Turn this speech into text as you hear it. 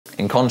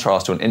In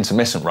contrast to an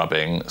intermittent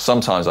rubbing,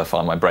 sometimes I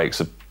find my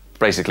brakes are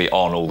basically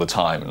on all the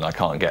time and I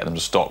can't get them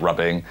to stop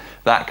rubbing.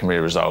 That can be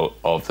a result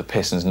of the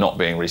pistons not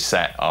being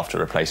reset after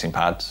replacing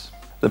pads.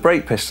 The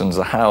brake pistons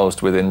are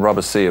housed within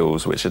rubber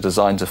seals which are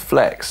designed to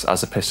flex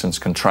as the pistons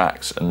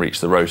contract and reach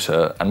the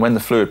rotor, and when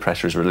the fluid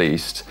pressure is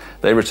released,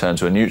 they return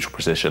to a neutral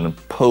position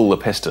and pull the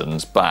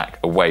pistons back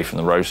away from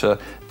the rotor.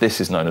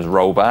 This is known as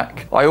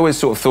rollback. I always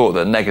sort of thought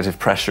that negative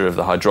pressure of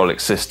the hydraulic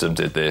system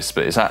did this,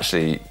 but it's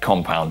actually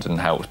compounded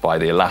and helped by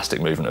the elastic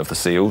movement of the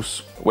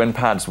seals. When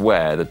pads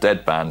wear, the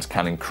dead band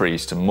can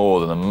increase to more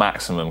than the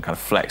maximum kind of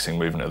flexing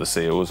movement of the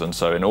seals, and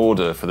so in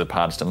order for the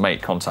pads to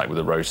make contact with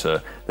the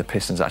rotor, the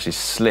pistons actually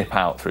slip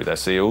out through their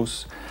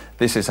seals.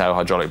 This is how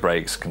hydraulic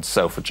brakes can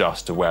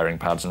self-adjust to wearing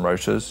pads and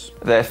rotors.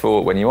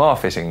 Therefore, when you are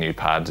fitting new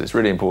pads, it's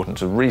really important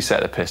to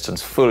reset the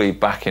pistons fully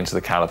back into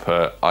the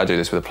caliper. I do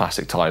this with a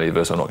plastic tie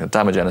lever, so I'm not going to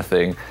damage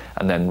anything,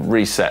 and then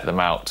reset them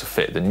out to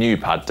fit the new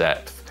pad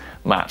depth,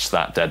 match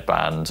that dead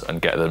band,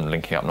 and get them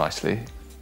linking up nicely.